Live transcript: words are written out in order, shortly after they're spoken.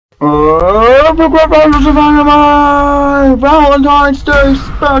Valentine's Day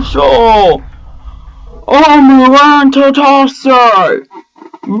special! Amu and Tadase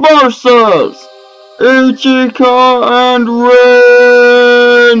versus Ichika and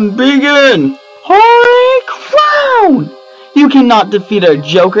Rin. Begin! Holy crown! You cannot defeat a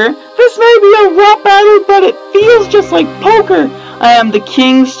joker. This may be a rough battle, but it feels just like poker. I am the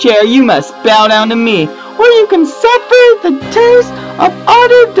king's chair. You must bow down to me, or you can suffer the taste of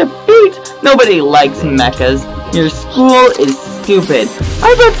utter defeat. Nobody likes mechas. Your school is stupid.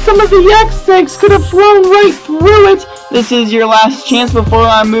 I bet some of the X-Segs could have flown right through it. This is your last chance before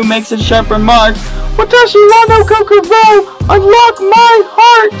Amu makes a sharp remark. Watashi wa no kokoro, unlock my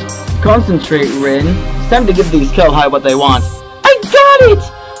heart. Concentrate, Rin. It's time to give these Kill-High what they want. I got it!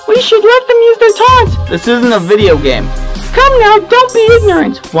 We should let them use their taunt. This isn't a video game. Come now, don't be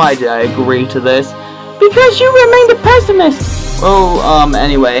ignorant. Why did I agree to this? Because you remained a pessimist. Oh,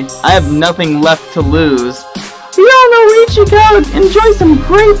 anyway, I have nothing left to lose. We all know Ichika enjoy some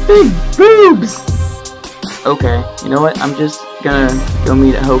great big boobs. Okay, you know what? I'm just gonna go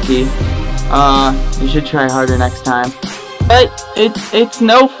meet Hoki. You should try harder next time. But it's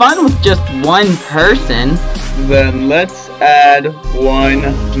no fun with just one person. Then let's add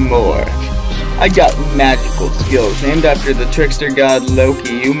one more. I got magical skills named after the trickster god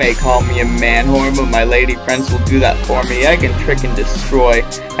Loki. You may call me a man-whore, but my lady friends will do that for me. I can trick and destroy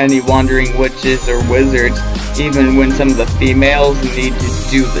any wandering witches or wizards, even when some of the females need to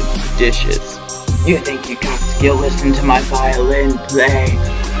do the dishes. You think you got skill? Listen to my violin play.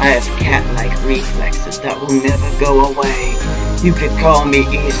 I have cat-like reflexes that will never go away. You could call me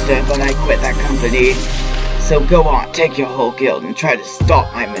Easter, but I quit that company. So go on, take your whole guild and try to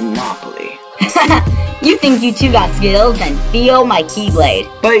stop my monopoly. You think you two got skills? Then feel my keyblade.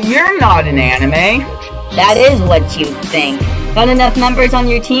 But you're not an anime. That is what you think. Got enough members on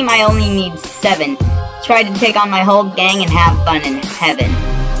your team? I only need 7. Try to take on my whole gang and have fun in heaven.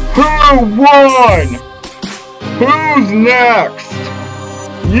 Who won? Who's next?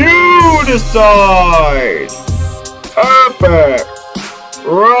 You decide! Epic!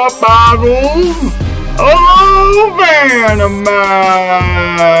 Rap battles of anime!